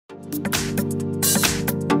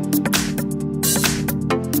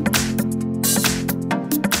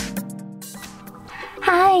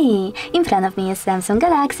Hi! In front of me is Samsung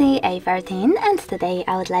Galaxy A13, and today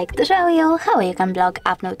I would like to show you how you can block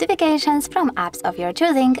app notifications from apps of your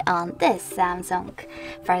choosing on this Samsung.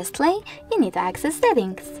 Firstly, you need to access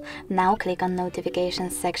settings. Now click on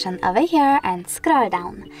notifications section over here and scroll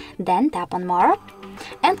down. Then tap on more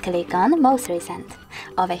and click on most recent.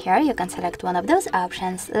 Over here you can select one of those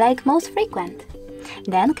options like most frequent.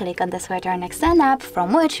 Then click on the sweater next to an app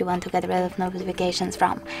from which you want to get rid of notifications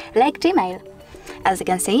from, like Gmail. As you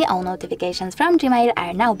can see, all notifications from Gmail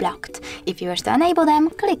are now blocked. If you wish to enable them,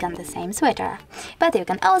 click on the same sweater. But you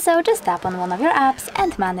can also just tap on one of your apps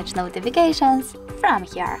and manage notifications from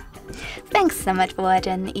here. Thanks so much for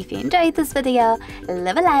watching. If you enjoyed this video,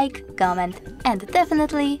 leave a like, comment and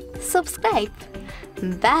definitely subscribe.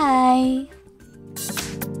 Bye!